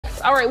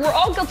All right, we're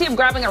all guilty of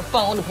grabbing our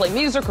phone to play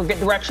music or get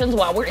directions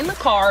while we're in the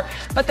car,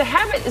 but the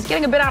habit is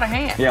getting a bit out of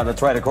hand. Yeah,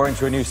 that's right. According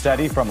to a new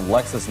study from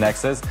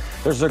LexisNexis,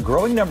 there's a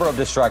growing number of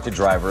distracted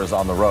drivers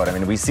on the road. I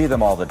mean, we see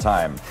them all the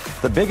time.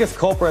 The biggest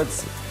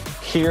culprits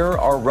here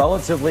are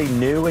relatively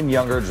new and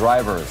younger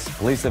drivers.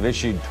 Police have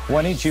issued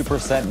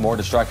 22% more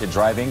distracted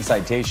driving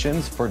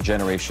citations for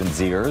Generation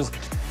Zers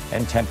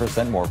and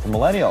 10% more for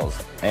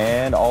millennials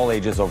and all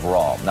ages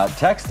overall. Now,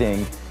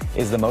 texting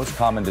is the most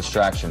common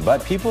distraction,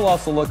 but people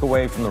also look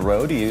away from the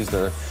road to use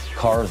their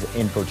car's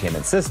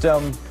infotainment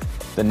system.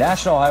 The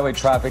National Highway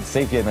Traffic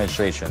Safety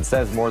Administration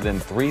says more than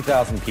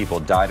 3,000 people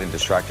died in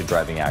distracted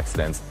driving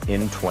accidents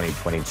in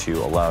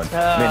 2022 alone.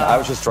 I mean, I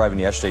was just driving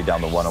yesterday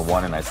down the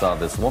 101 and I saw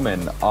this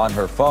woman on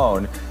her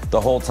phone the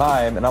whole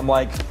time, and I'm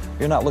like,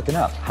 you're not looking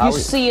up. You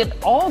see it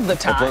all the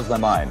time. It blows my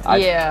mind.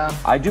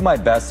 I do my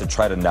best to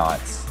try to not,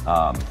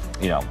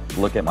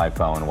 look at my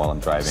phone while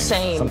I'm driving.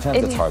 Same. Sometimes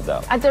it's hard,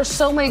 though. There's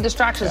so many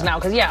distractions now,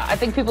 because, I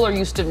think people are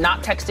used to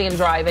not texting and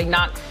driving,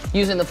 not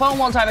using the phone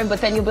while driving, but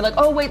then you'll be like,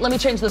 oh, wait, let me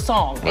change the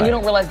song. And you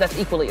don't realize that's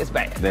equally as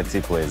bad. That's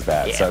equally as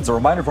bad. So it's a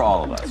reminder for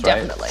all of us, right?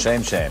 Definitely.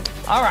 Shame, shame.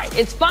 All right.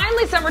 It's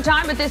finally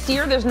summertime, but this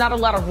year there's not a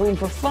lot of room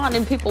for fun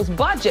in people's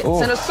budgets.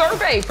 Ooh. In a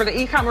survey for the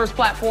e-commerce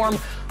platform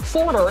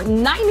Forder,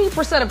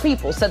 90% of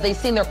people said they've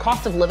seen their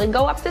cost of living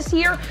go up this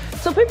year.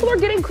 So people are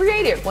getting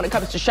creative when it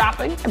comes to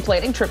shopping and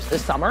planning trips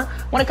this summer.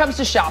 When it comes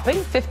to shopping,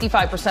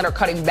 55% are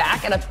cutting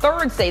back, and a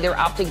third say they're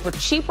opting for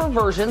cheaper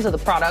versions of the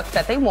products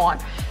that they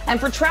want. And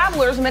for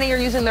travelers, many are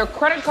using their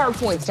credit card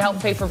points to help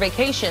pay for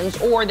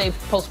vacations, or they've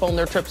postponed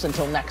their trips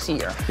until next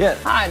year. Yeah.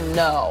 I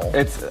know.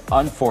 It's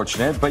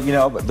unfortunate, but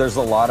there's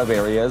a lot of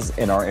areas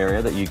in our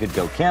area that you could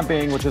go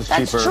camping, which is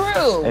cheaper. That's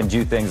true. And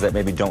do things that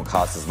maybe don't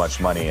cost as much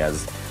money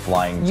as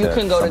flying You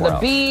can go to the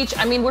else. beach.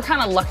 I mean, we're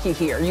kind of lucky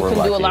here. You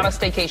can do a lot of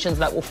staycations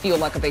that will feel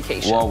like a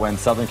vacation. Well, when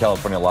Southern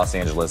California, Los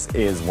Angeles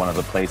is one of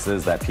the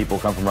places that people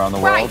come from around the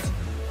world.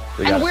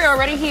 And we're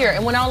already here.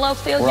 And when all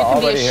else fails, you can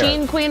be a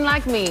sheen queen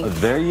like me.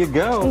 There you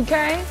go.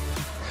 Okay.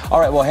 All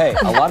right, well, hey,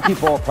 a lot of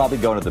people are probably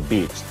going to the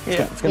beach. It's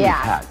going to be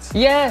packed.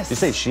 Yes.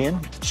 Did you say Shein?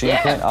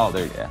 Shein queen? Oh,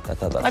 there you go.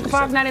 That's like a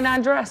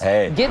 $5.99 dress.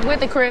 Hey. Get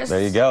with it, Chris. There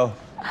you go.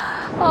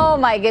 Oh,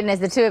 my goodness,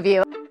 the two of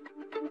you.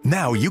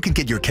 Now you can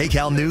get your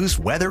KCAL news,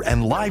 weather,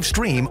 and live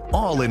stream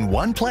all in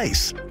one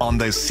place on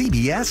the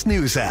CBS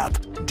News app.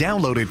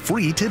 Download it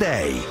free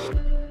today.